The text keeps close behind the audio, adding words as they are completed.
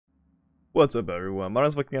What's up, everyone? My name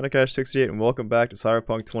is Volcanicash68 and welcome back to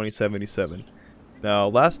Cyberpunk 2077. Now,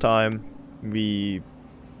 last time we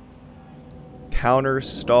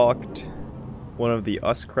counter-stalked one of the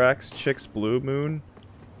Uscracks chicks, Blue Moon,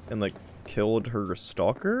 and like killed her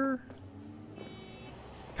stalker?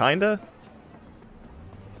 Kinda?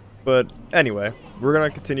 But anyway, we're gonna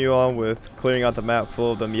continue on with clearing out the map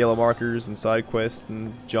full of them yellow markers and side quests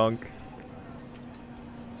and junk.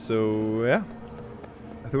 So yeah.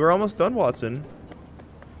 I think we're almost done, Watson.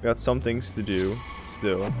 We got some things to do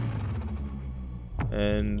still.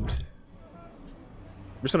 And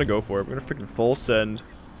we're just gonna go for it. We're gonna freaking full send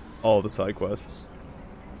all the side quests.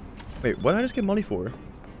 Wait, what did I just get money for?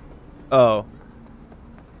 Oh.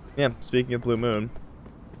 Yeah, speaking of Blue Moon.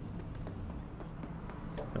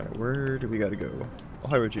 Alright, where do we gotta go? Oh,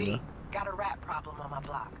 hi, Regina. Got a rat problem on my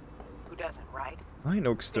block. Who doesn't, right? I ain't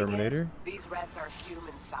no exterminator. These rats are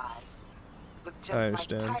human-sized. Look I just like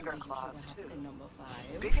understand. tiger claws, too.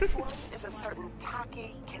 Biggest one is a certain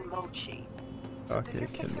Take Kenmochi. So do your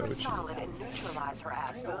fixer a solid and neutralize her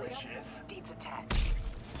ass, will you? Deeds attached.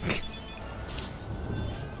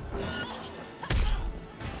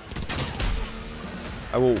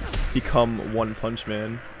 I will become One Punch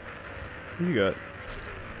Man. What do you got?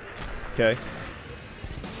 Okay.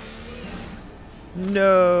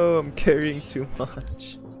 No, I'm carrying too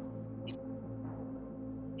much.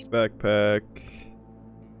 Backpack.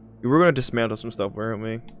 We were gonna dismantle some stuff, weren't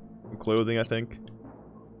we? Some clothing, I think.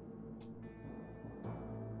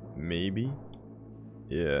 Maybe.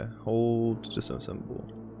 Yeah. Hold. Disassemble.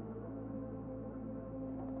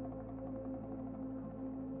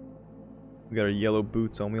 We got our yellow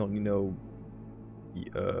boots on. We don't need no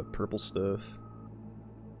purple stuff.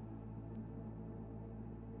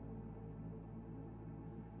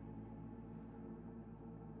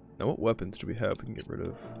 Now, what weapons do we have we can get rid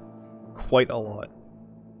of? Quite a lot.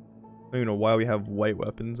 I don't even know why we have white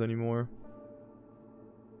weapons anymore.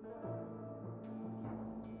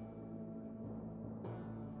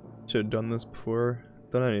 Should have done this before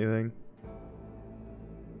done anything.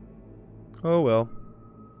 Oh well.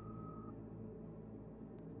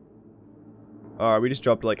 Alright, we just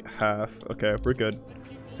dropped like half. Okay, we're good.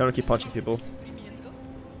 I'm gonna keep punching people.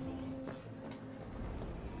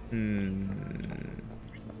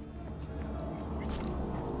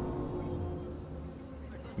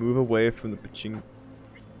 Move away from the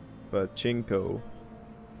pachinko.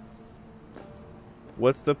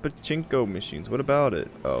 What's the pachinko machines? What about it?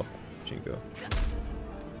 Oh, pachinko.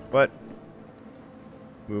 What?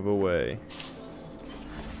 Move away.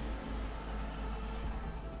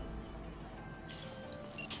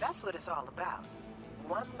 That's what it's all about.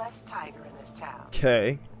 One less tiger in this town.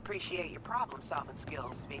 Okay. Appreciate your problem-solving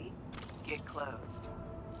skills, V. Get closed.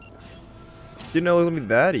 Didn't know it was gonna be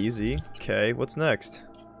that easy. Okay, what's next?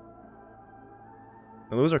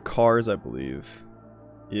 Now, those are cars, I believe.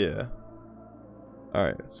 Yeah.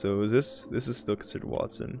 Alright, so is this is still considered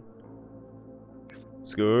Watson.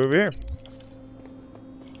 Let's go over here.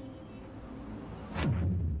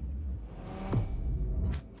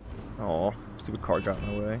 Aw, stupid car got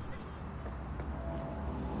in the way.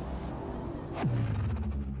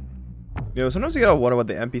 You know, sometimes you gotta wonder what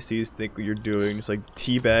the NPCs think what you're doing, just like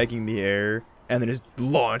teabagging the air and then just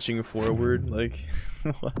launching forward, like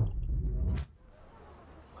what?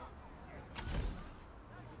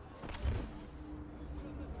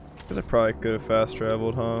 Guess I probably could have fast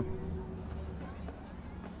traveled, huh?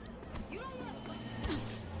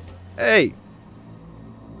 Hey!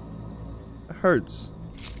 That hurts.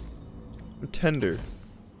 I'm tender.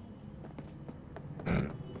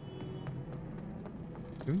 Are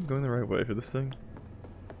we going the right way for this thing?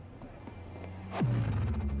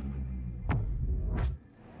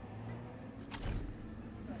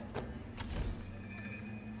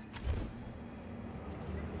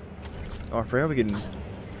 Oh, I forgot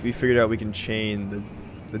we figured out we can chain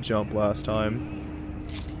the jump last time.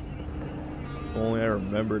 If only I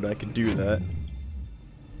remembered I could do that.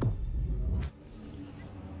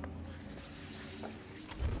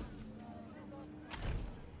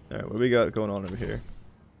 Alright, what do we got going on over here?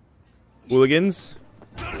 Hooligans?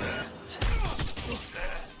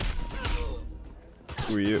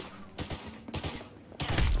 Who are you?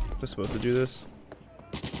 Am I supposed to do this?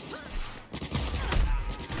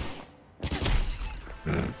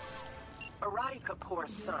 Arati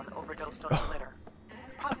Kapoor's son overdosed on glitter.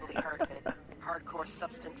 Probably heard of it. Hardcore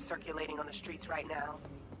substance circulating on the streets right now.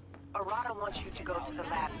 Arata wants you to go to the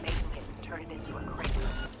lab making it and turn it into a crate.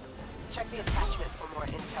 Check the attachment for more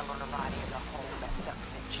intel on Arati and the whole messed up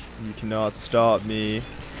cinch. You cannot stop me.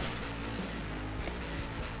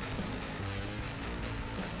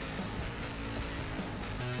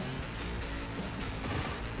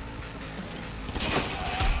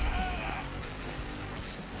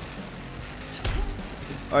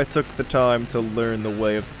 I took the time to learn the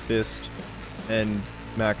way of the fist and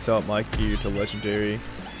max out my gear to legendary.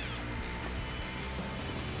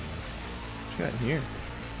 What you got in here?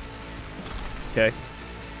 Okay.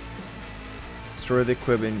 Destroy the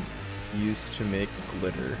equipment used to make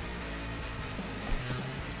glitter.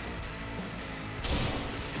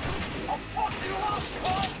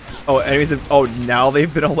 Oh, enemies have. Oh, now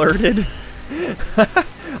they've been alerted?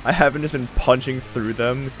 I haven't just been punching through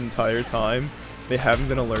them this entire time. They haven't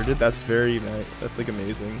been alerted? That's very. That's like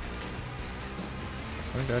amazing.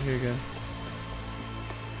 Oh my god, here again.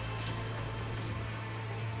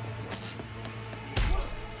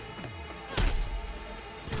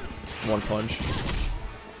 One punch.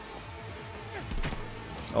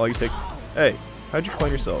 Oh, you take. Hey, how'd you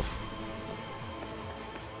clone yourself?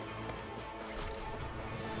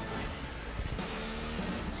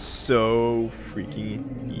 So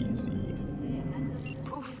freaking easy.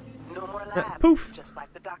 Poof. No more lab. Poof. Just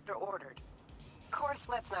like the doctor ordered. Of course,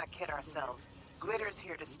 let's not kid ourselves. Glitter's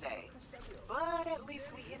here to stay. But at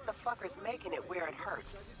least we hit the fuckers making it where it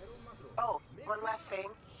hurts. Oh, one last thing.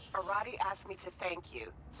 Arati asked me to thank you.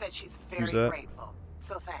 Said she's very grateful.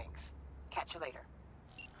 So thanks. Catch you later.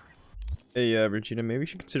 Hey, Regina, maybe you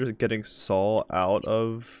should consider getting Saul out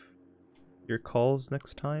of your calls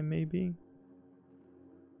next time, maybe?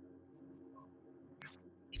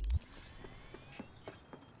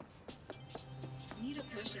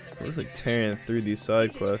 It looks like tearing through these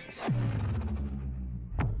side quests.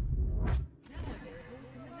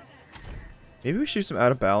 Maybe we should do some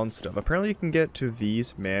out of balance stuff. Apparently you can get to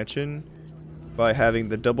V's mansion by having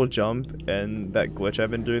the double jump and that glitch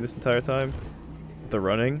I've been doing this entire time. The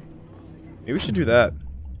running. Maybe we should do that.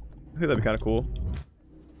 I think that'd be kind of cool.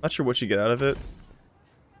 Not sure what you get out of it.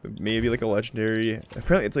 But maybe like a legendary.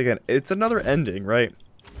 Apparently it's like it's another ending, right?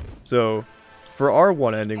 So for our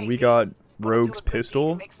one ending we got Rogue's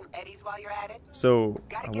pistol. So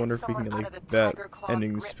I wonder if we can get like that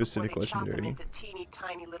ending specific legendary.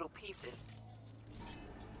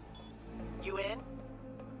 You in?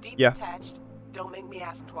 Deets yeah. Attached. Don't make me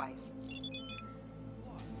ask twice.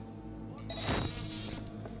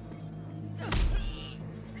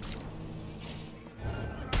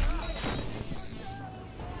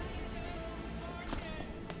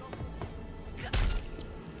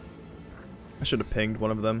 I should have pinged one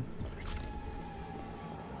of them.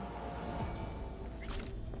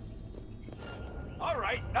 All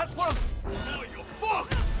right, that's what I'm. Oh, you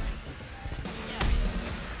fuck!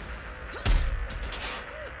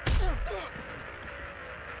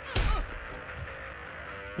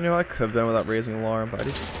 You know, I could have done without raising alarm, but I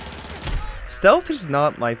just... Stealth is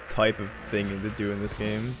not my type of thing to do in this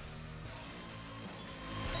game.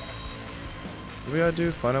 What we gotta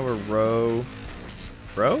do? Find out where Ro...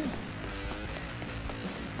 Ro?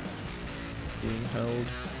 Being held.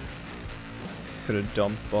 Could have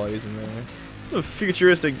dumped bodies in there. Those are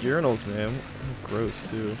futuristic urinals, man. Oh, gross,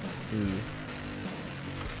 too. Ooh.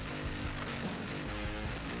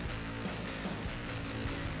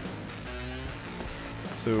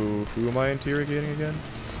 So, who am I interrogating again?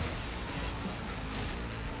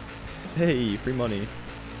 Hey, free money.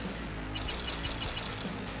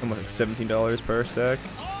 How much? Like $17 per stack?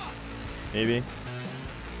 Maybe.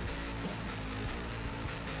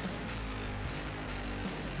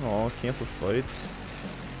 Aw, cancel flights.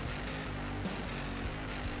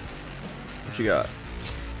 What you got?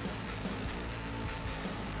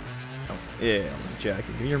 Oh, yeah, jacket.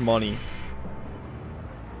 Give me your money.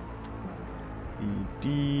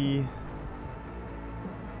 BD.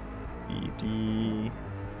 BD.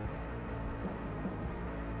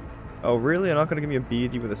 Oh, really? I'm not gonna give me a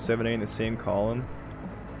BD with a 7A in the same column?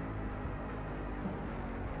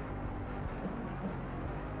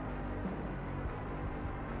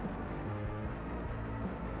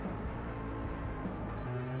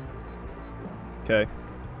 Okay.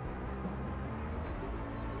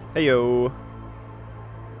 Heyo.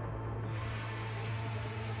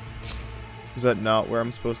 Is that not where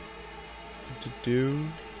I'm supposed to do?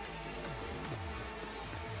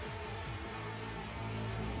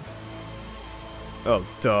 Oh,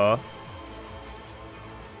 duh.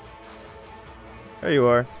 There you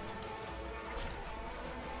are.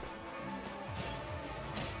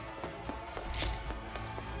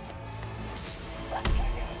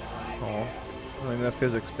 Oh, not even that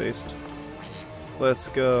physics based. Let's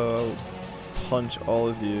go. Punch all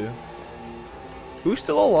of you. Who's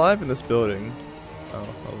still alive in this building? Oh,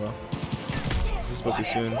 oh well. This is about too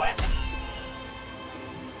soon.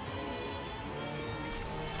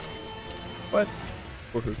 What?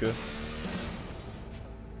 Poor hookah.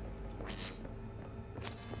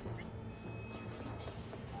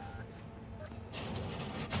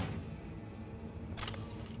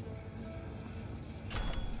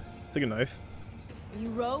 Take a knife. You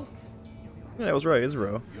row? Yeah, I was right. It's a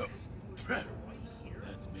row. Yup.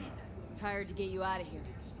 That's me. I was hired to get you out of here.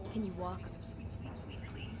 Can you walk?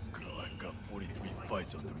 Girl, I've got 43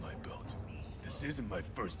 fights under my belt. This isn't my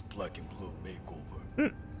first black and blue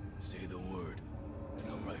makeover. Say the word,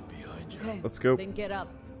 and I'm right behind you. Okay. Let's go. Then get up.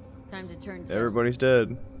 Time to turn tail. Everybody's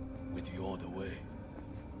dead. With you all the way.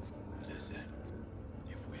 Listen,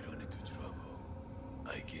 if we run into trouble,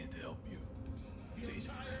 I can't help you. At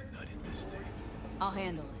least, not in this state. I'll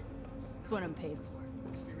handle it. It's what I'm paid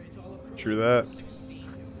for. True that.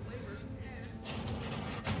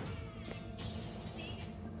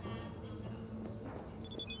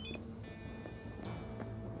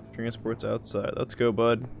 Transport's outside. Let's go,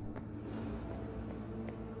 bud.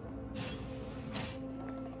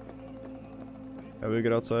 How do we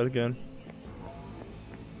get outside again?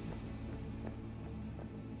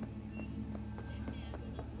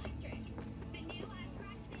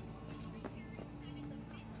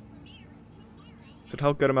 So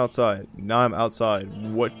help get him outside. Now I'm outside.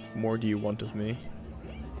 What more do you want of me?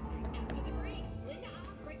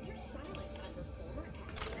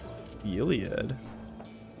 Iliad.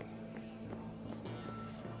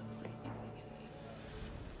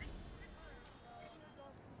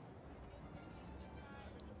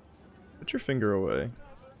 Put your finger away.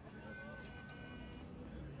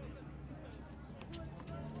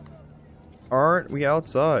 Aren't we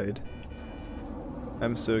outside?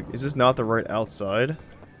 I'm so... Is this not the right outside?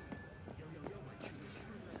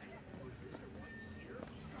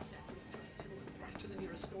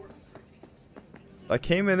 I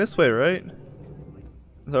came in this way, right?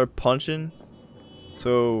 Is our punching?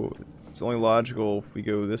 So it's only logical if we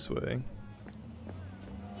go this way.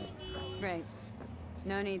 Right.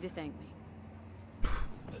 No need to thank me.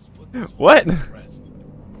 Let's put this What? to rest.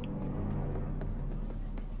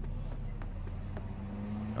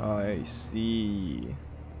 I see.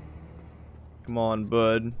 Come on,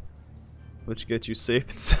 bud. Let's get you safe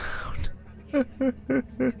and sound.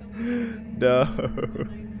 No.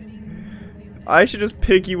 I should just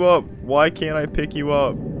pick you up. Why can't I pick you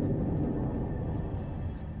up?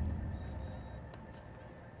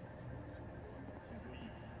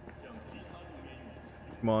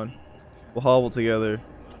 Come on. We'll hobble together.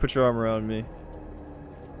 Put your arm around me.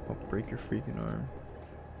 I'll break your freaking arm.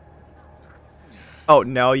 Oh,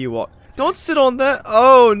 now you walk. Don't sit on that.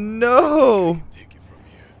 Oh, no. Take it from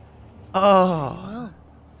here. Oh.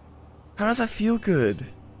 Well, How does that feel good?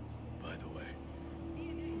 By the way,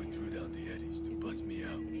 who threw down the eddies to bust me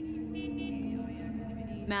out?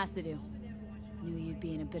 Masadu. Knew you'd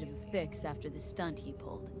be in a bit of a fix after the stunt he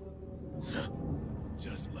pulled.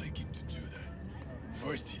 Just like him to do that.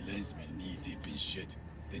 First he lands me knee-deep in shit,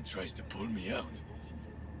 then tries to pull me out.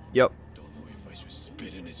 Yep. Don't know if I should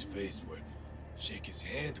spit in his face or shake his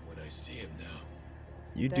hand when I see him now.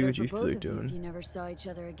 You do Better what for you feel both like of you if you doing. never saw each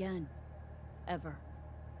other again. Ever.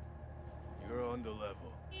 You're on the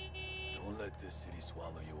level. Don't let this city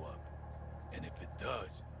swallow you up. And if it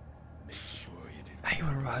does, make sure it I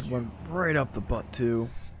want to ride one right up the butt, too.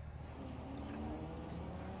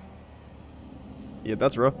 Yeah,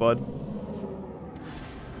 that's rough, bud.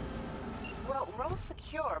 Well, row's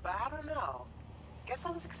secure, but I don't know. Guess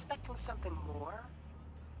I was expecting something more.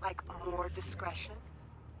 Like more discretion.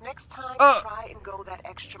 Next time, try and go that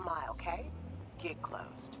extra mile, okay? Get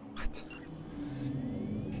closed. What?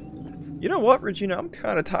 You know what, Regina? I'm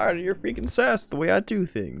kind of tired of your freaking sass, the way I do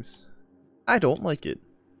things. I don't like it.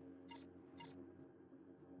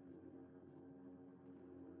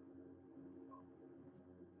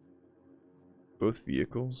 Both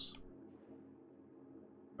vehicles.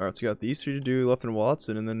 Alright, so we got these three to do left in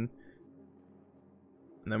Watson, and then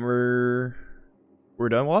we're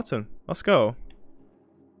done Watson. Let's go.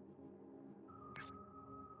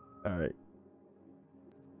 Alright.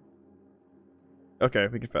 Okay,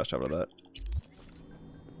 we can fast travel to that.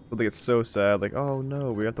 I think it's so sad, like, oh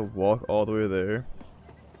no, we have to walk all the way there.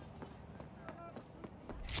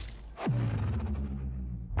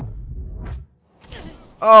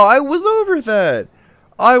 Oh, I was over that!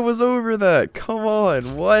 I was over that! Come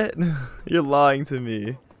on, what? You're lying to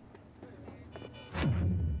me.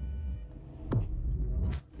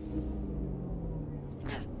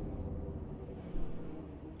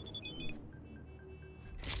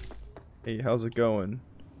 Hey, how's it going?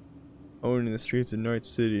 Owning the streets of Night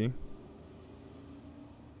City.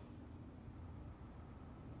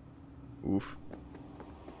 Oof.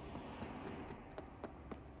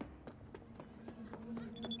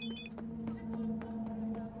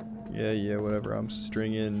 Yeah, whatever. I'm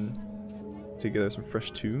stringing together some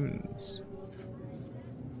fresh tunes.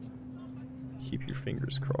 Keep your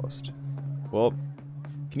fingers crossed. Well,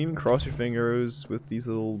 Can you even cross your fingers with these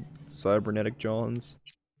little cybernetic Johns?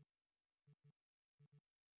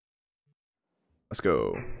 Let's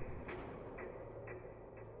go.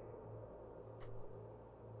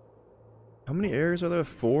 How many areas are there?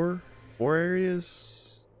 4? 4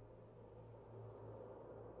 areas?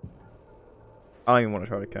 I don't even want to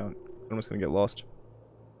try to count. I'm just gonna get lost.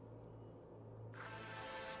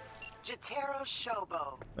 Jotaro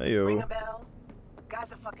Shobo. Heyo. Ring a bell?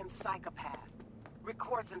 Guy's a fucking psychopath.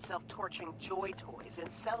 Records himself torturing joy toys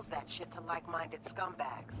and sells that shit to like-minded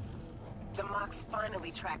scumbags. The Mox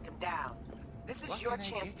finally tracked him down. This is your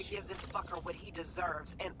chance to give this fucker what he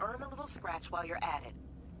deserves and earn a little scratch while you're at it.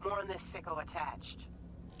 More on this sicko attached.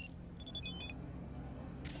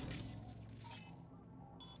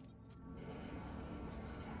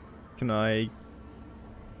 Can I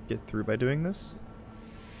get through by doing this?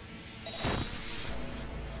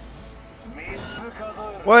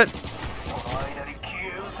 What?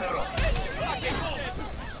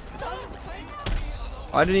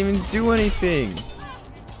 I didn't even do anything.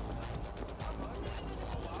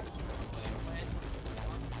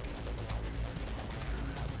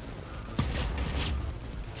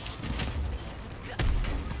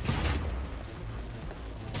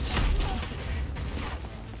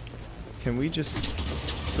 Can we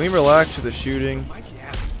relax with the shooting?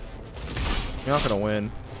 You're not gonna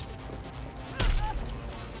win.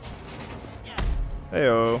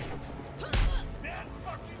 Heyo.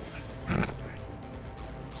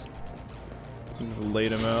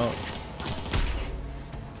 Laid him out.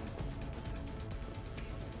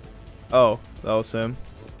 Oh, that was him.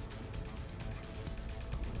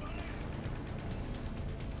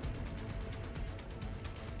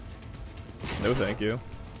 No, thank you.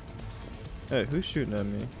 Hey, who's shooting at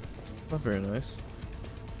me? Not very nice.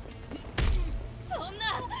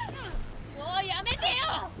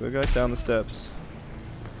 Go guy down the steps.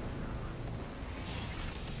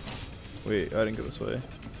 Wait, I didn't go this way.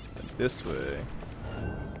 This way.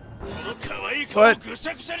 What?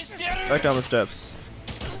 Back down the steps.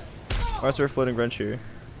 Why is there a floating wrench here?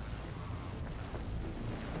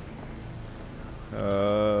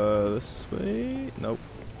 This way? Nope.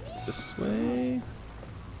 This way?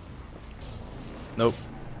 Nope.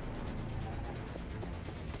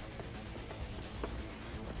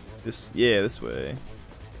 This way.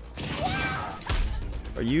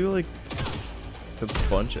 Are you like just a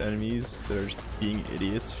bunch of enemies that are just being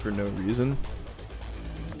idiots for no reason?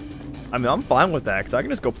 I mean, I'm fine with that because I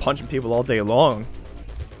can just go punching people all day long.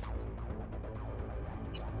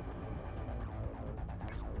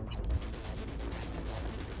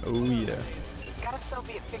 Oh yeah. Got a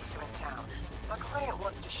Soviet fixer in town. My client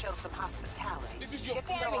wants to show some hospitality. Get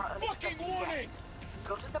to know our unexpected guest.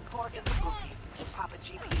 Go to the port in the bookie and pop a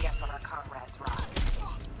GPS on our comrade's ride.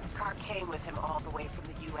 Car came with him all the way from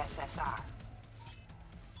the USSR.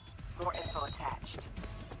 More info attached.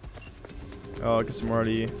 Oh, I guess I'm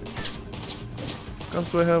already... What guns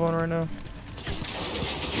do I have on right now?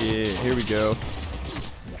 Yeah, here we go.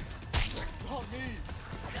 Not me.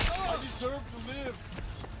 I deserve to live.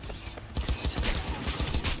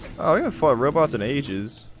 Oh, we haven't fought robots in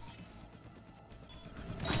ages.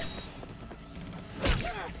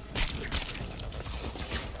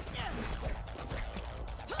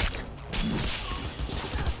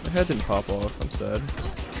 My head didn't pop off, I'm sad.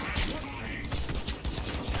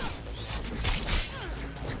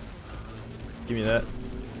 Give me that.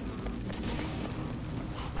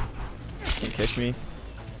 Can't catch me. What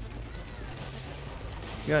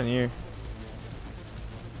you got in here?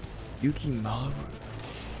 Yuki Maru.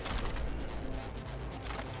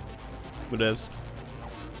 What is?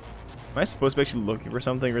 Am I supposed to be actually looking for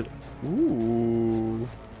something? Or ooh.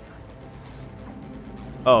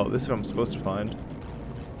 Oh, this is what I'm supposed to find.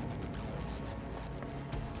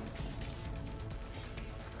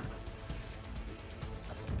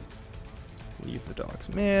 Leave the docks.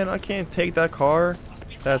 Man, I can't take that car.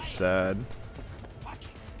 That's sad.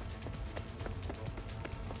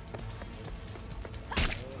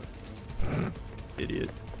 Idiot.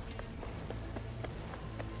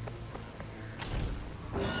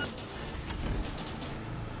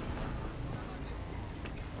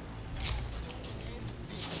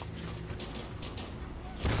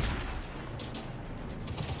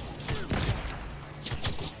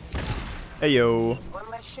 Hey yo. One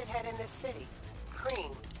less shithead in this city.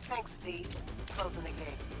 Cream. Thanks, V. Closing the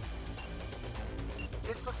gate.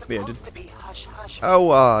 This was supposed to be hush hush.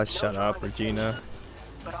 Oh, shut up, Regina.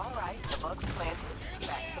 But alright, the bug's planted.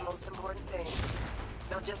 That's the most important thing.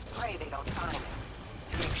 Now just pray they don't find it.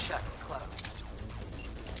 Gate shut and closed.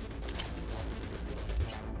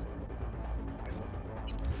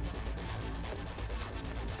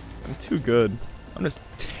 too good. I'm just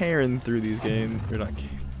tearing through these games. You're not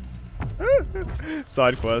game.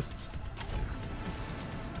 Side quests.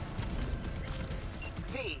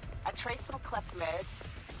 V, I traced some cleft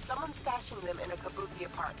meds. Someone's stashing them in a kabuki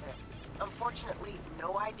apartment. Unfortunately,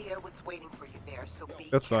 no idea what's waiting for you there, so be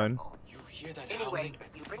That's careful. fine. You hear that Anyway, howling?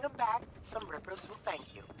 you bring them back, some rippers will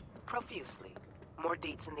thank you. Profusely. More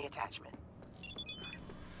deets in the attachment.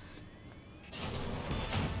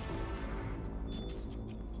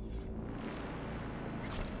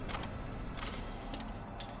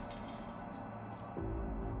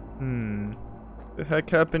 The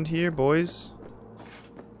heck happened here, boys?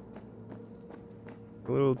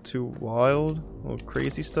 A little too wild, a little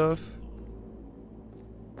crazy stuff.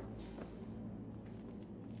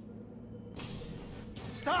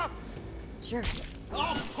 Stop! Sure.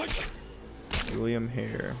 Oh, push! William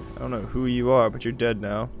Hare. I don't know who you are, but you're dead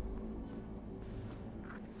now.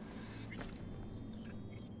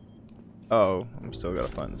 Oh, I'm still gotta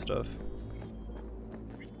find the stuff.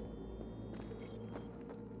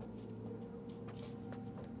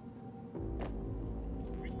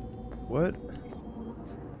 What?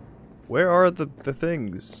 Where are the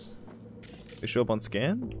things? They show up on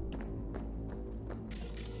scan?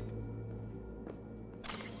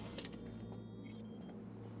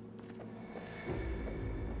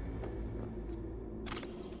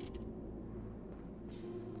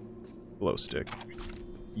 Glow stick.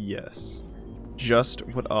 Yes. Just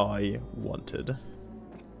what I wanted.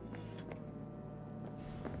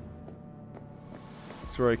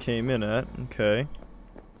 That's where I came in at. Okay.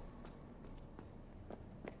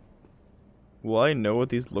 Will I know what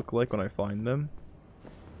these look like when I find them?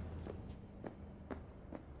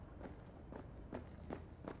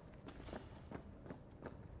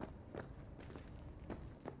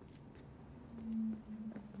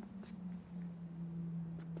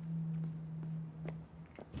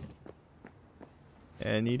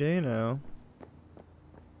 Any day now.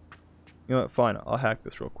 You know what? Fine. I'll hack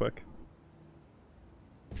this real quick.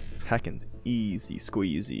 This hacking's easy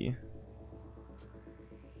squeezy.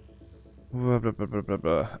 Blah, blah, blah, blah, blah,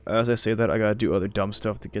 blah. As I say that, I gotta do other dumb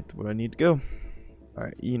stuff to get to where I need to go.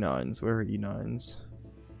 Alright, E9s. Where are E9s?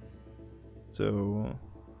 So...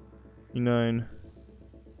 E9...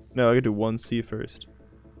 No, I gotta do 1C first.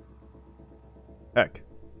 Heck.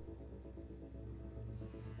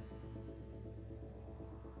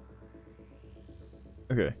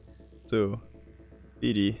 Okay, so...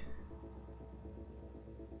 BD.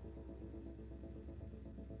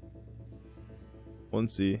 One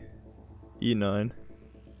C. E9,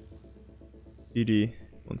 ED,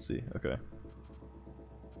 1C, okay.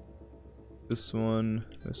 This one,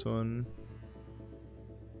 this one,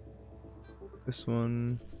 this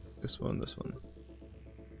one, this one, this one.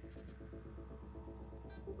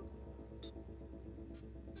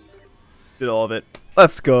 Did all of it.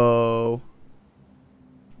 Let's go!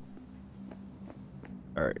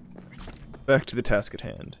 Alright. Back to the task at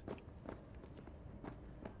hand.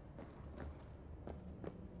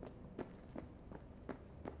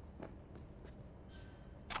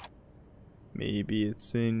 Maybe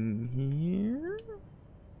it's in here?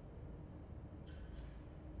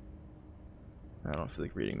 I don't feel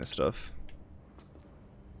like reading this stuff.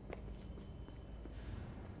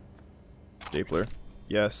 Stapler.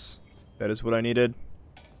 Yes. That is what I needed.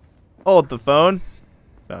 Hold the phone.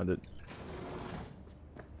 Found it.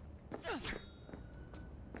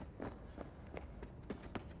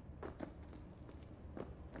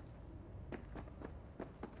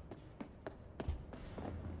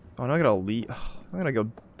 Oh, now I gotta leave. I'm gonna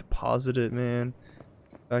go deposit it, man.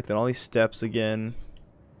 Back then, all these steps again.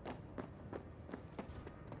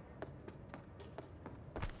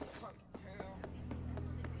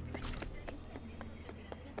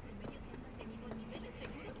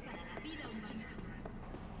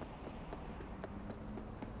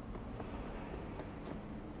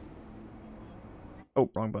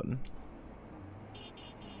 Oh, wrong button.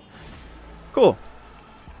 Cool.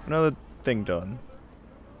 Another thing done.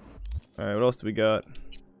 Alright, what else do we got?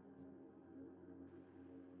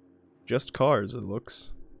 Just cars, it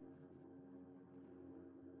looks.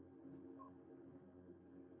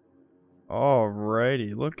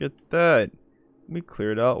 Alrighty, look at that. We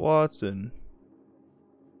cleared out Watson.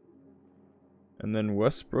 And then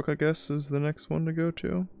Westbrook, I guess, is the next one to go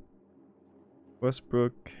to.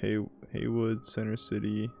 Westbrook, Haywood, Center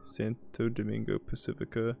City, Santo Domingo,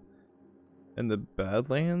 Pacifica. And the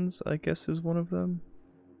Badlands, I guess, is one of them.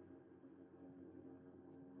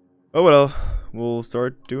 Oh well, we'll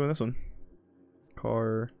start doing this one.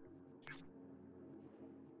 Car.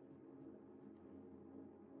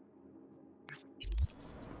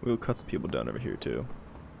 We'll cut some people down over here too.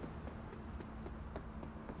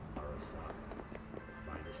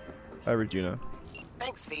 Hi, Regina.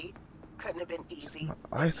 Thanks, V. Couldn't have been easy.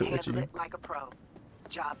 I but so handled itchy. it like a pro.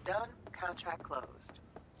 Job done, contract closed.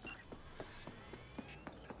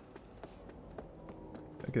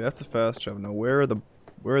 Okay, that's a fast job. Now, where are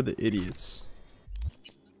the idiots?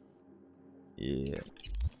 Yeah.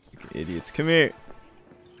 Okay, idiots, come here.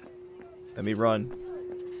 Let me run.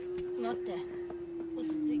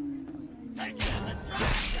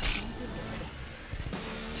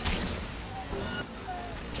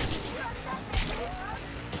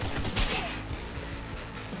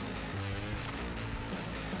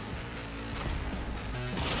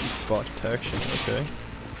 Spot detection, okay.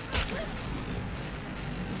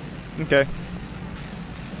 Okay.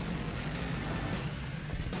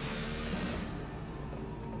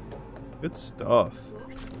 Good stuff.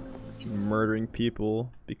 Murdering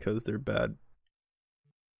people because they're bad.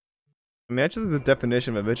 I mean, that's just the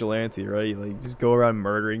definition of a vigilante, right? Like, just go around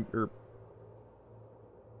murdering, or...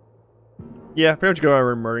 Yeah, pretty much go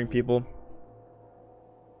around murdering people.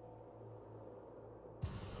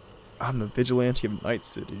 I'm the vigilante of Night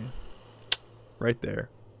City. Right there.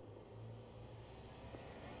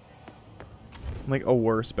 I'm like a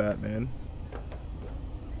worse Batman.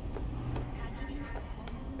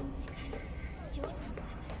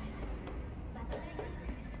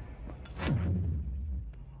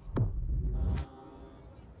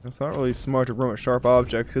 It's not really smart to run with sharp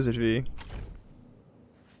objects, is it, V?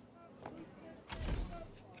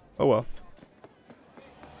 Oh well.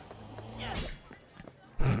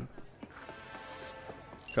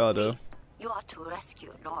 Gotta. You are to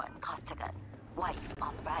rescue Lauren Costigan, wife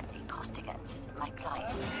of Bradley Costigan, my client.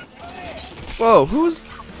 She is Whoa, held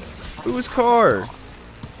captive by whose the car? laws.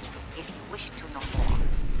 If you wish to know more,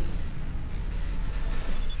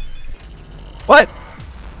 What?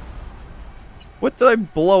 What did I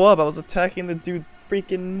blow up? I was attacking the dude's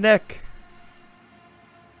freaking neck.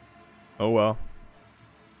 Oh well.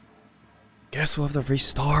 Guess we'll have to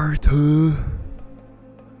restart.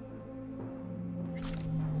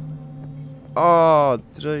 Oh,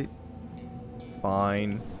 did I?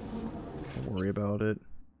 Fine. Don't worry about it.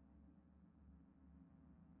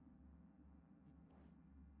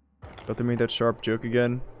 About to make that sharp joke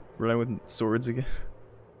again. Running with swords again.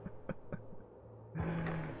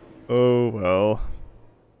 Oh well.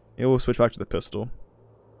 Yeah, we'll switch back to the pistol.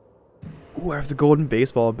 Ooh, I have the golden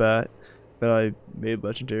baseball bat that I made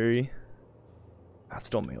legendary. That's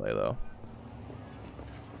still melee though.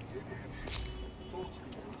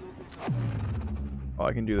 Oh,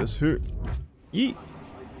 I can do this. Yeet.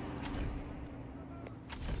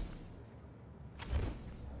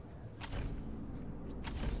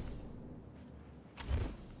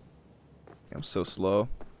 I'm so slow.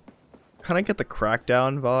 Kind of get the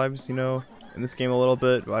Crackdown vibes, you know, in this game a little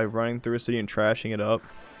bit by running through a city and trashing it up,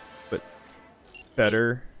 but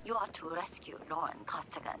better. you are to rescue Lauren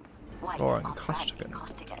Costigan, wife Lauren of Bradley Costigan.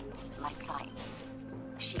 Costigan, my client.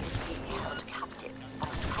 She is being held captive by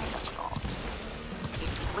the Tiger Claws.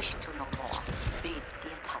 If you wish to know more, read the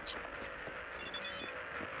attachment.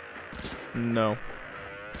 No.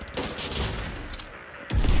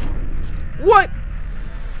 What?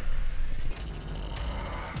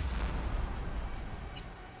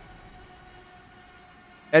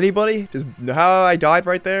 Anybody? Just how I died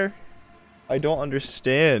right there? I don't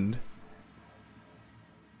understand.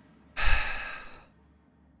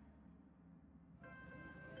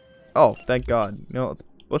 Oh, thank God. You know,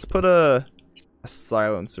 let's put a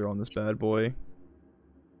silencer on this bad boy.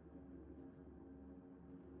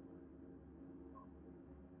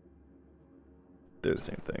 They're the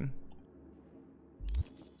same thing.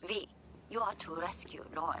 V, you are to rescue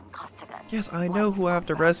Lauren Costigan. Yes, I know wife who I have of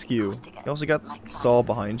to Bradley rescue. Costigan, You also got my client. Saul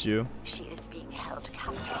behind you. She is being held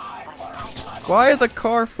captive by the Tiger Claws. Why is the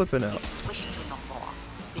car flipping out? If you wish to know more,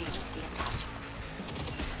 read the attachment.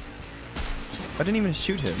 I didn't even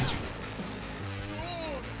shoot him.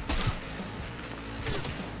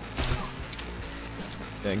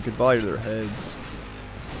 And goodbye to their heads.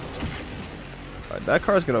 Alright, that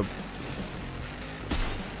car's gonna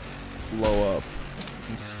blow up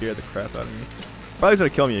and scare the crap out of me. Probably gonna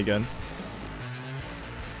kill me again.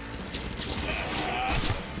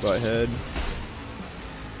 Goodbye, head.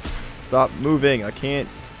 Stop moving. I can't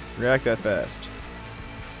react that fast.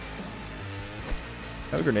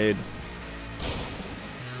 Have a grenade.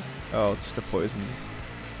 Oh, it's just a poison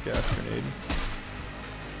gas grenade.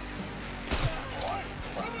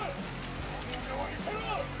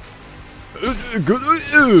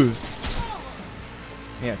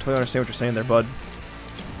 Yeah, I totally understand what you're saying there, bud.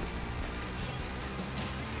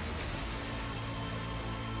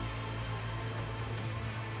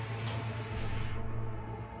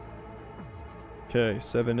 Okay,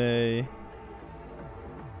 7A.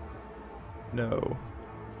 No.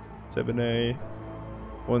 7A.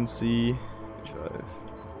 1C. 5.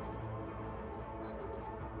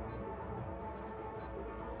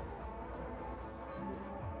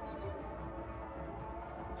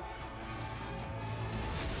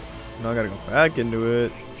 Now I gotta go back into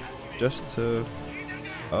it. Just to...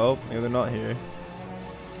 Oh, maybe they're not here.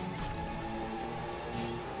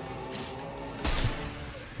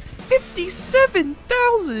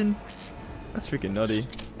 $57,000! That's freaking nutty.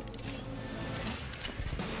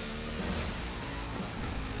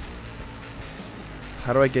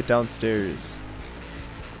 How do I get downstairs?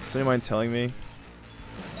 Does anyone mind telling me?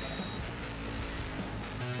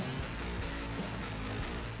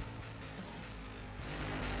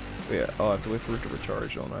 Oh, yeah, I have to wait for it to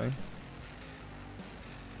recharge, don't I?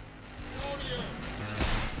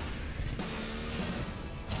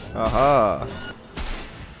 Aha!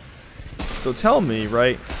 So tell me,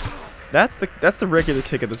 right? That's the regular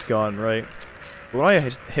kick of this gun, right? But when I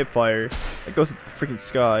hip fire, it goes into the freaking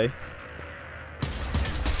sky.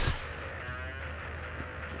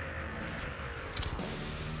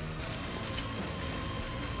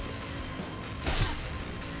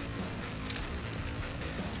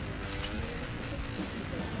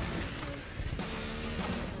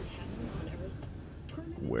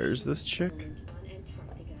 Where's this chick?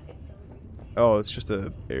 Oh, it's just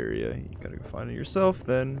a area. You gotta go find it yourself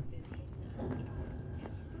then.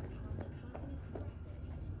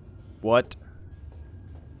 What?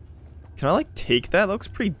 Can I like take that? That looks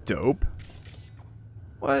pretty dope.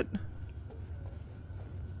 What?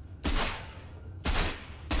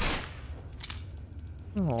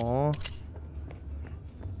 Aww.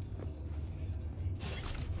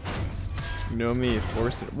 You know me,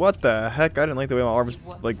 force it. What the heck? I didn't like the way my arm was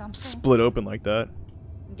like split open like that.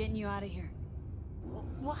 I'm getting you out of here.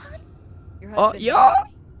 What? Your husband yeah.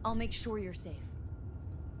 told me. I'll make sure you're safe.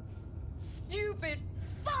 Stupid,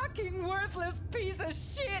 fucking worthless piece of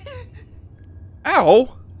shit!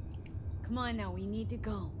 Ow! Come on now, we need to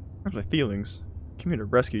go. How's my feelings? Came here to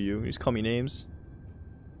rescue you. You just call me names.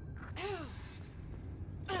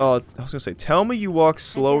 Oh, I was gonna say, tell me you walk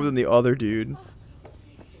slower than the other dude.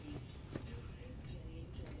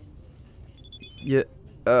 Yeah,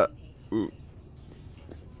 ooh.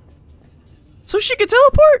 So she can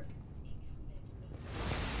teleport?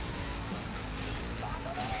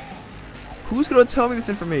 Who's gonna tell me this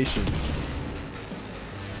information?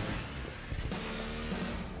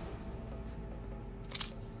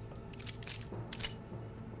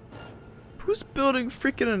 Who's building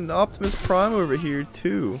freaking an Optimus Prime over here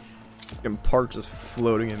too? And Park just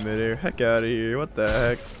floating in midair. Heck out of here! What the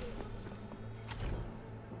heck?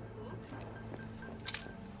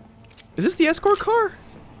 Is this the escort car?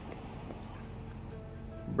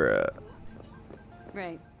 Bruh.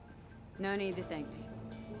 Right. No need to thank me.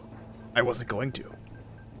 I wasn't going to.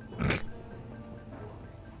 You're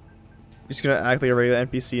just gonna act like a regular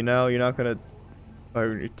NPC now? You're not gonna...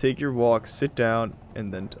 You take your walk, sit down,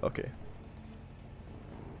 and then... Okay.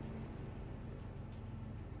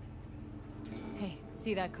 Hey,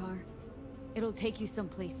 see that car? It'll take you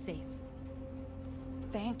someplace safe.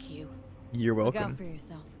 Thank you. You're Look out welcome. for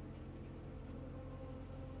yourself.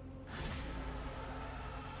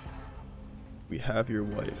 We have your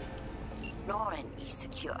wife. Lauren is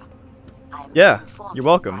secure. I'm Yeah, informing you're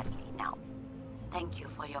welcome. Bradley now. Thank you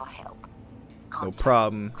for your help. No Contact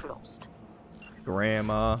problem. Closed.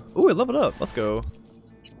 Grandma. Ooh, I leveled up. Let's go.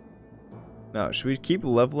 Now, should we keep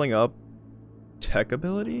leveling up tech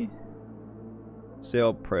ability?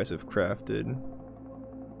 Sale price if crafted.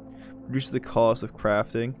 Reduce the cost of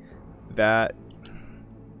crafting. That.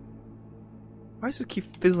 Why does it keep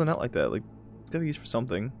fizzling out like that? Like, it's gotta be used for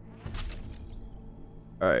something.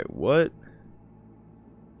 Alright, what?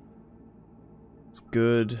 It's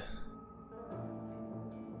good.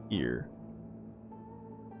 Here.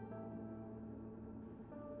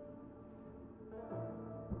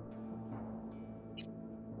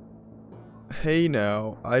 Hey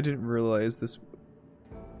now, I didn't realize this.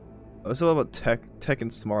 Oh, it's all about tech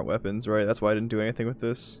and smart weapons, right? That's why I didn't do anything with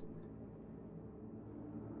this.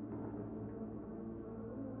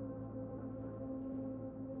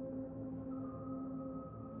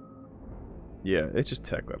 Yeah, it's just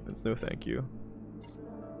tech weapons. No thank you.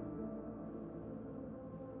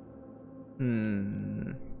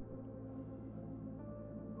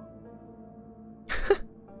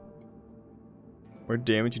 More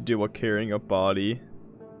damage you do while carrying a body.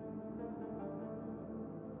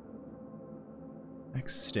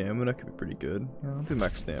 Max stamina could be pretty good. Yeah, I'll do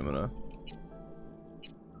max stamina.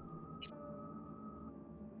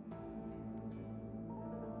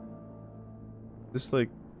 Just like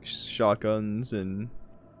shotguns and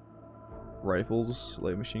rifles,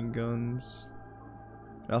 light machine guns.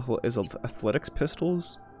 Is athletics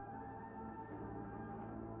pistols?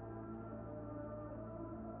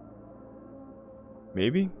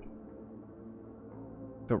 Maybe?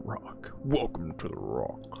 The Rock. Welcome to the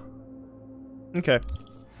Rock. Okay.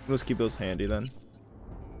 Let's keep those handy then.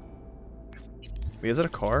 Wait, is that a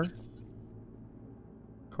car?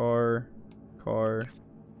 Car.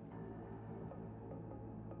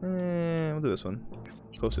 We'll do this one.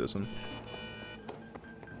 Close to this one.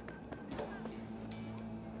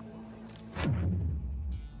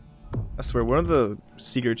 I swear, one of the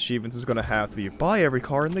secret achievements is gonna have to be buy every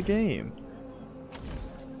car in the game.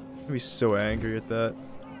 I'm gonna be so angry at that.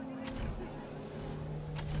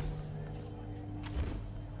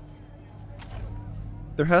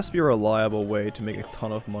 There has to be a reliable way to make a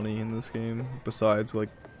ton of money in this game, besides like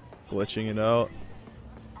glitching it out.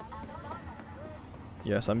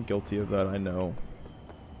 Yes, I'm guilty of that, I know.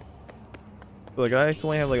 But like, I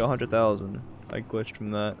only have like 100,000. I glitched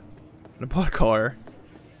from that. And I bought a car.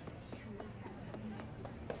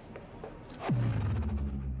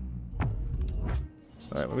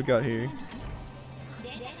 Alright, what we got here?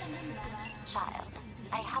 Child,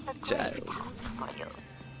 I have a grave task for you.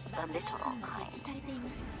 The literal kind.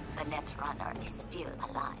 The Netrunner is still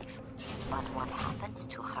alive, but what happens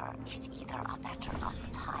to her is either a matter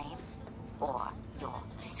of time or your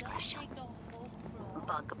discretion.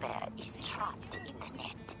 Bugbear is trapped in the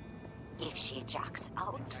net. If she jacks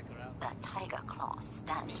out, the Tiger Claws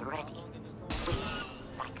stand ready, waiting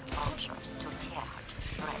like vultures to tear her to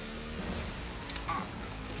shreds.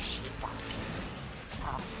 And if she doesn't,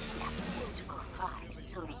 her synapses will fry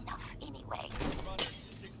soon enough anyway.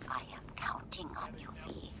 I am counting on you,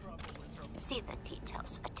 V. See the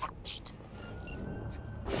details attached.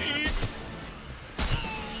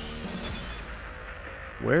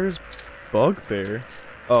 Where's Bugbear?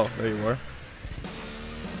 Oh, there you are.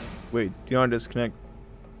 Wait, do not disconnect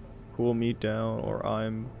cool meat down or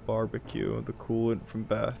I'm barbecue the coolant from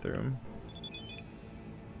bathroom.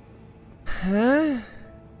 Huh?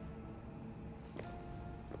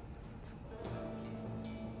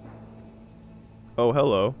 Oh,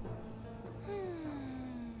 hello.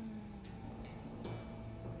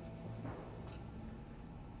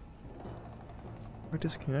 Why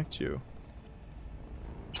disconnect you?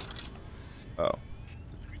 Oh.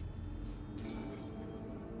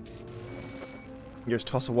 You just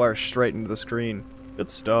toss a wire straight into the screen. Good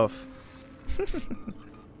stuff.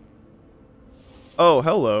 Oh,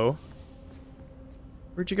 hello.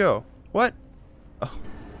 Where'd you go? What? Oh.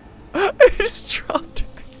 I just dropped her.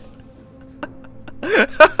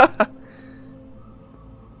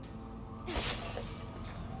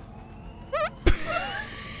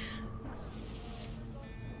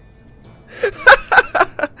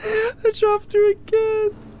 I dropped her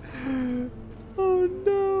again. Oh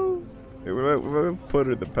no. Wait, we're gonna put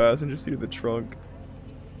her in the passenger seat of the trunk.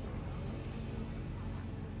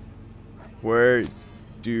 Where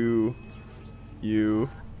do you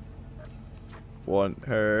want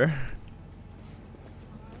her?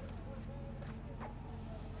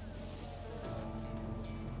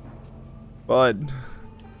 Bud.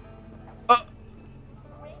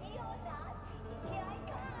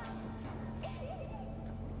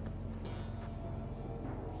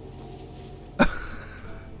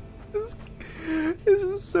 This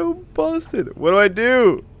is so busted. What do I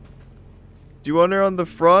do? Do you want her on the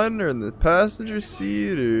front or in the passenger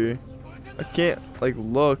seat or... I can't, like,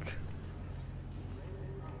 look.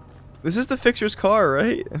 This is the fixer's car,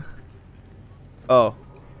 right? Oh,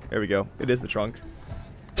 there we go. It is the trunk.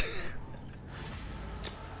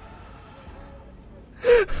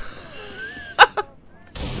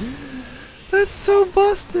 That's so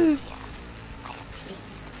busted.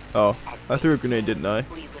 Oh, I threw a grenade, didn't I?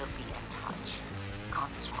 We will be in touch.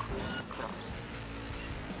 Contract closed.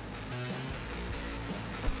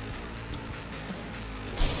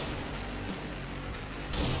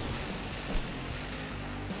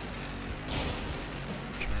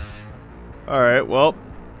 Alright, well.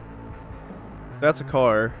 That's a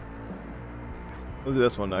car. We'll do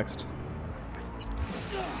this one next.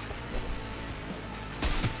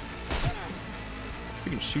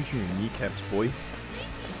 You can shoot you in your kneecaps, boy.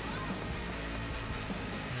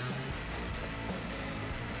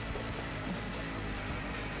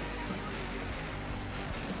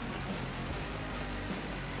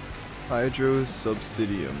 Hydro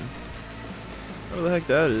Subsidium. What the heck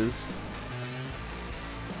that is?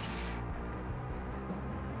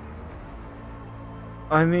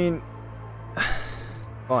 I mean...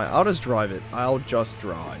 Fine, I'll just drive it. I'll just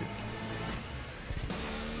drive.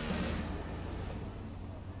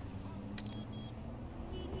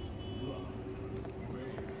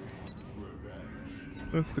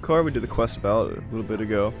 It's the car we did the quest about a little bit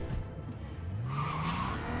ago.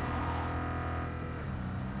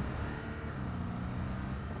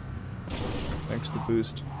 Thanks to the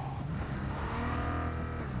boost.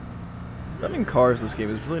 Driving cars in this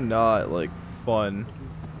game is really not, like, fun.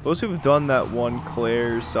 Those who have done that one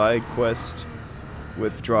Claire side quest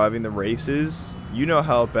with driving the races, you know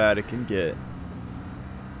how bad it can get.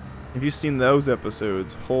 If you've seen those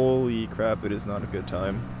episodes, holy crap, it is not a good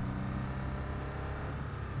time.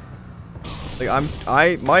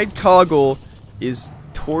 Like my toggle is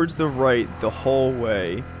towards the right the whole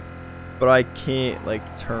way, but I can't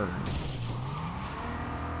like turn.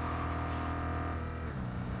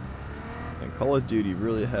 And Call of Duty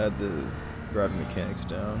really had the driving mechanics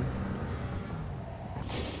down.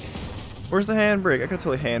 Where's the handbrake? I could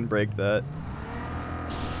totally handbrake that.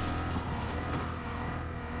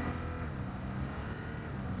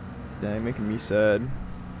 Dang, making me sad.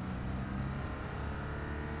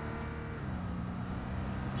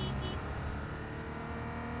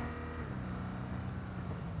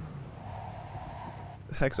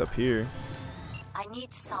 The heck's up here? I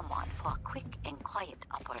need someone for a quick and quiet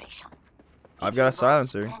operation. I've got a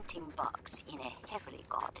silencer. Planting bugs in a heavily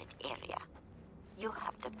guarded area. You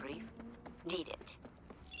have the brief. Read it.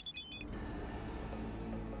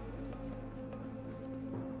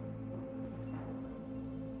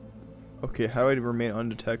 Okay, how do I remain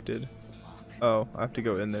undetected? Oh, I have to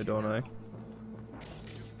go in there, don't I?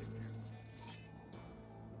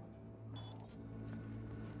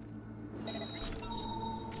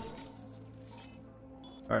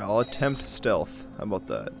 Alright, I'll attempt stealth. How about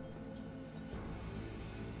that?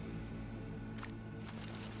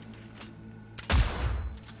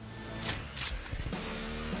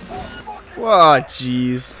 Whoa,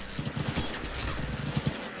 jeez.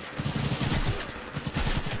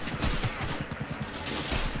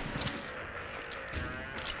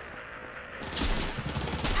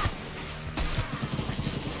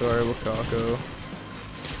 Sorry, Wakako.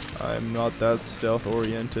 I'm not that stealth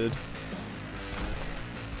oriented.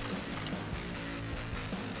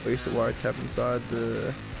 Place it where I tap inside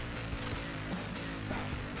the...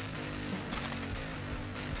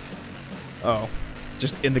 Oh,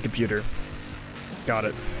 just in the computer. Got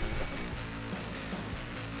it.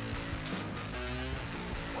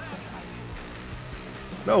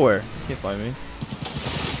 Nowhere. Can't find me.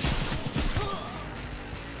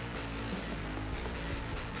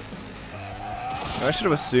 I should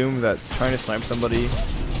have assumed that trying to snipe somebody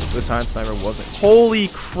with a silent sniper wasn't. Holy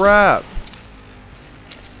crap!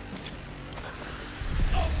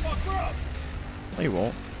 No, you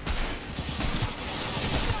won't.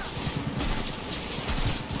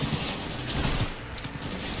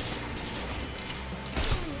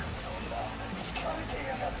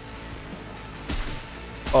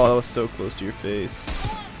 Oh, that was so close to your face.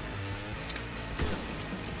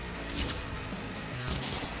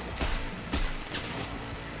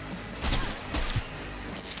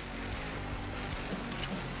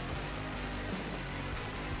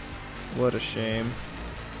 What a shame.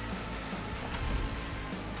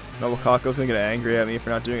 No, Wakako's gonna get angry at me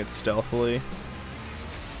for not doing it stealthily.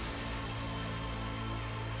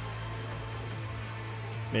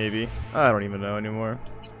 Maybe. I don't even know anymore.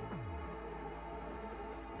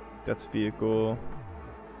 That's vehicle.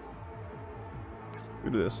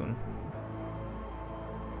 Go to this one.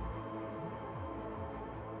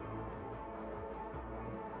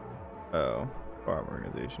 Oh, farm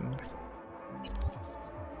organization.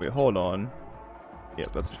 Wait, hold on.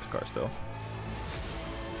 Yep, that's just a car still.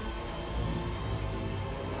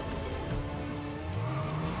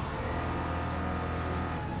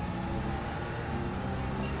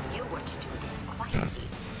 You were to do this quietly.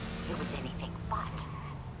 It was anything but.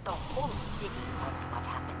 The whole city learned what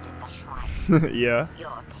happened in the shrine. Yeah.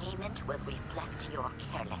 Your payment will reflect your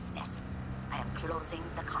carelessness. I am closing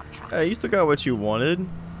the contract. Hey, you still got what you wanted.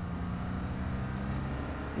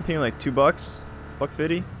 You paying like $2?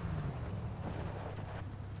 $1.50?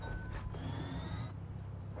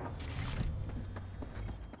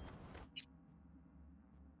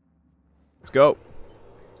 Let's go.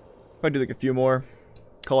 Probably do like a few more.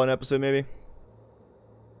 Call an episode maybe.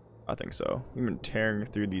 I think so. We've been tearing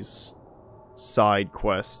through these side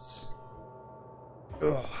quests.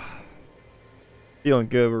 Ugh. Feeling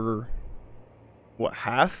good. We're what,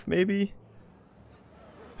 half maybe?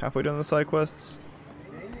 Halfway done the side quests.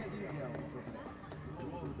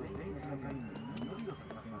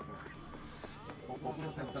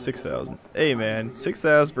 6,000. Hey man,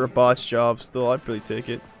 6,000 for a botch job. Still, I'd really take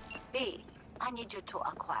it. B, I need you to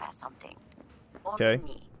acquire something. Only Okay.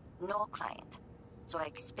 me, no client. So I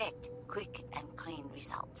expect quick and clean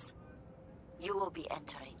results. You will be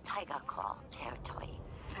entering Tiger Claw territory.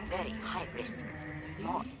 Very high risk.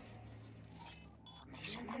 More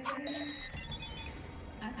information attached.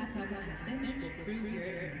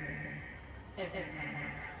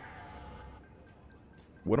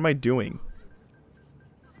 What am I doing?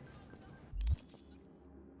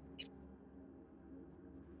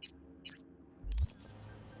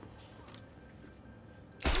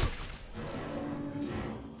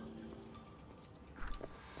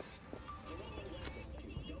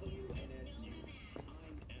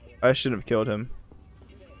 I shouldn't have killed him.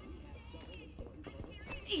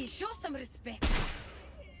 Show some respect.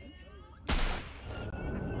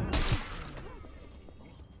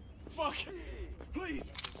 Fuck!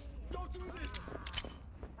 Please! Don't do this!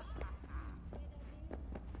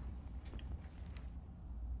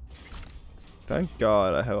 Thank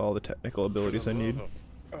God I have all the technical abilities I need.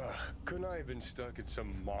 Couldn't I have been stuck in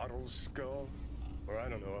some model's skull? Or I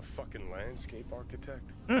don't know, a fucking landscape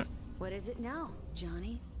architect? What is it now,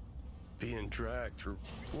 Johnny? Being dragged through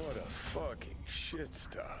what a fucking shit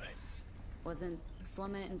sty. Wasn't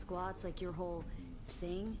slumming it in squats like your whole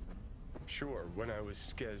thing? Sure, when I was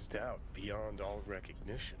skezzed out beyond all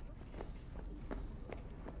recognition.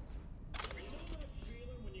 I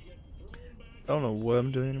don't know what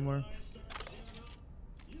I'm doing anymore.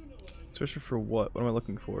 Especially for what? What am I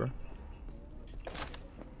looking for?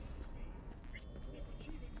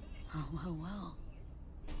 Oh, well.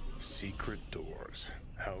 Secret doors.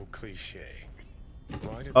 How cliche.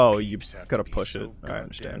 Why do Oh, you peeps have gotta to be push so it. I goddamn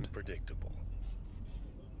understand. Predictable.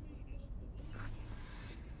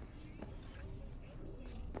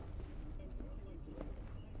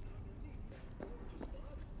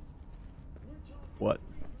 What?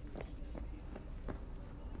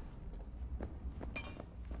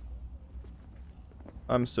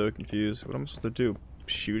 I'm so confused. What am I supposed to do?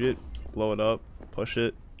 Shoot it? Blow it up? Push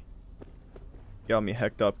it? Got me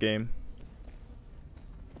hecked up, game.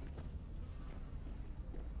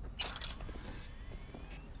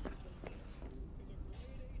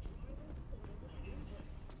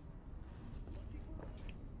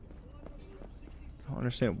 I don't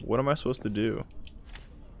understand. What am I supposed to do?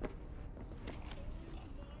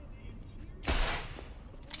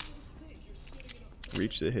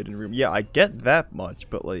 Reach the hidden room. Yeah, I get that much,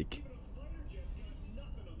 but like...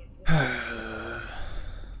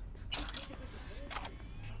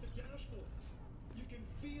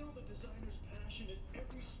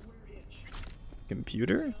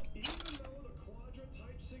 Computer?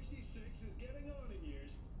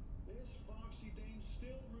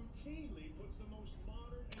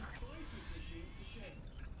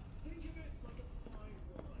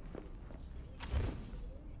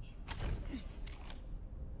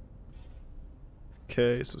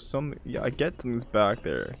 Okay, so yeah, I get something's back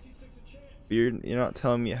there. But you're not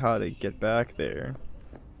telling me how to get back there.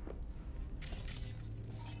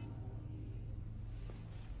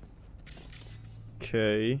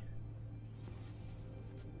 Okay.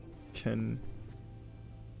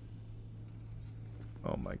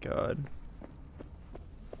 Oh my god.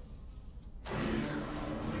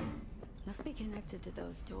 Must be connected to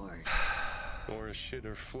those doors. Or a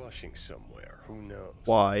shitter flushing somewhere. Who knows?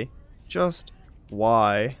 Why? Just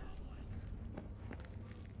why?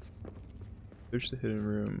 Search the hidden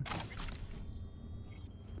room.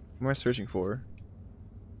 What am I searching for?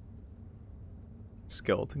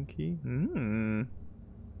 Skeleton key?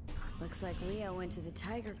 Looks like Leo went to the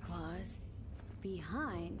Tiger Claws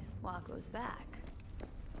behind Waco's back.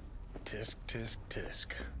 Tisk, tisk, tisk.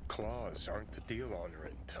 Claws aren't the deal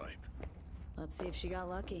honoring type. Let's see if she got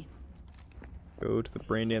lucky. Go to the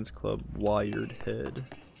Braindance Club, Wired Head.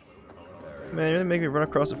 Man, you're gonna make me run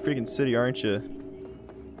across the freaking city, aren't you?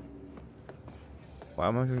 Why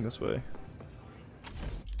am I going this way?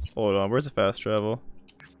 Hold on, where's the fast travel?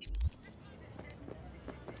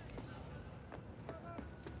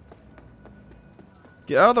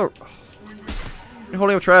 Get out of the... You're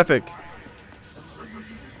holding up traffic.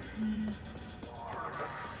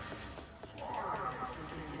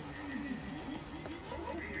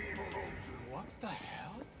 What the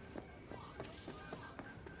hell?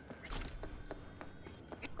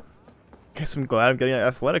 Guess I'm glad I'm getting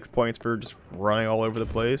athletics points for just running all over the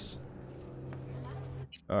place.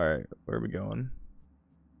 Alright, where are we going?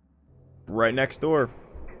 Right next door.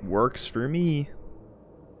 Works for me.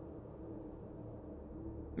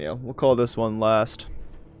 Yeah, we'll call this one last.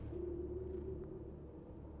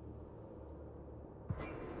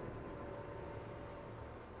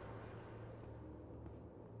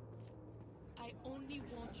 I only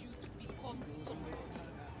want you to become somebody.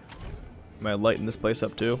 Am I lighting this place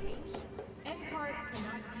up too?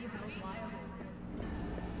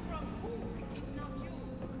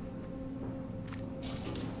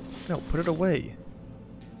 Put it away.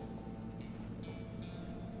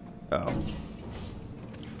 Oh.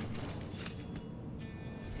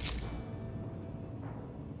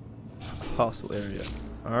 Hostile area.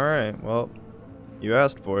 Alright, well, you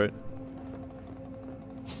asked for it.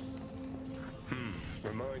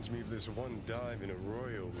 Reminds me of this one dive in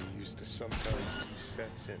Arroyo we used to sometimes do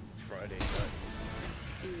sets in Friday nights.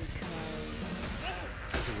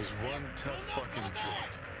 Because It was one tough fucking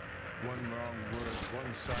joint. One wrong word,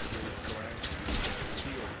 one sideways glance,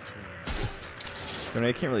 steel between them. I mean,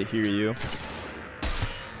 I can't really hear you.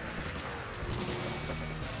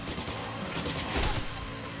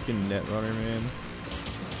 Fucking net runner, man.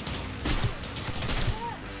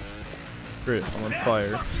 Great, I'm on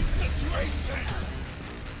fire.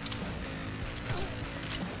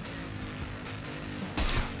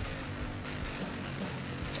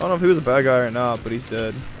 I don't know if he was a bad guy or not, but he's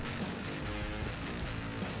dead.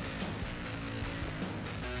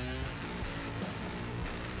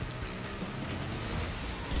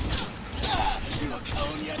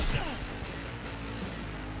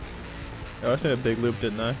 Oh, I just made a big loop,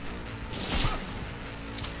 didn't I?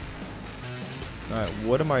 Alright,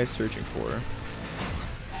 what am I searching for?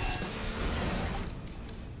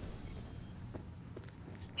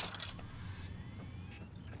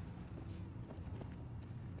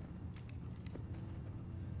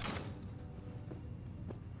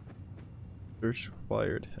 Search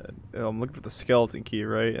wired head. Oh, I'm looking for the skeleton key,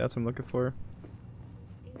 right? That's what I'm looking for.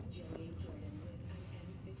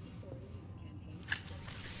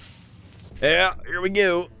 Yeah, here we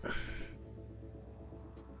go.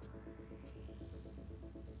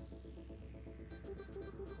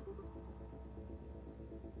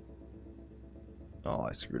 Oh,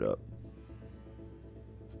 I screwed up.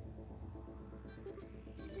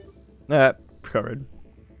 Ah, covered.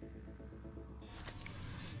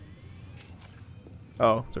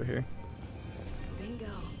 Oh, it's right here. bingo.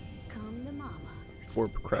 Come to mama.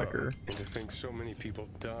 Warp cracker. And to think so many people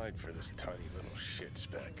died for this tiny little shit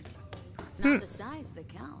speck. It's not the size that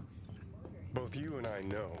counts. Both you and I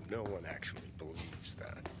know no one actually believes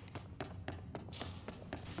that.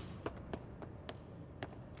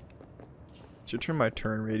 Should turn my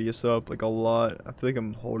turn radius up like a lot. I feel like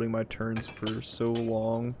I'm holding my turns for so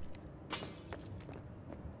long.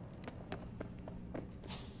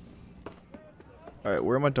 Alright,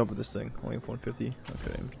 where am I dumping this thing? Only 150?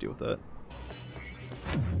 Okay, I can deal with that.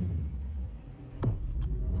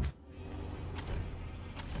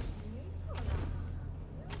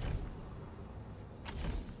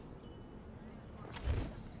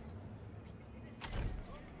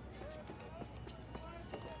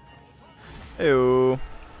 Heyo.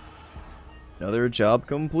 Another job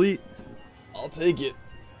complete. I'll take it.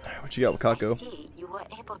 Alright, what you got, I Wakako? see you were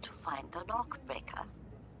able to find the lock breaker.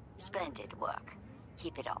 Splendid work.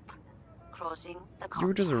 Keep it up. Crossing the You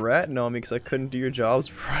were just contract. ratting on me because I couldn't do your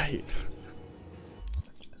jobs right.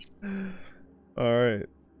 Alright.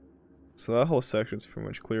 So that whole section's pretty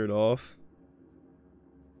much cleared off.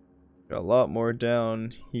 Got a lot more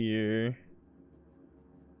down here.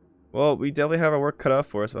 Well, we definitely have our work cut out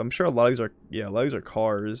for us. I'm sure a lot of these are, yeah, a lot of these are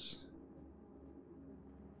cars.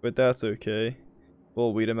 But that's okay.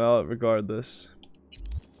 We'll weed them out regardless.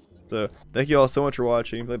 So, thank you all so much for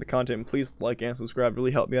watching. If you like the content, please like and subscribe. It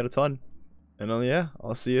really helped me out a ton. And yeah,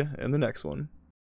 I'll see you in the next one.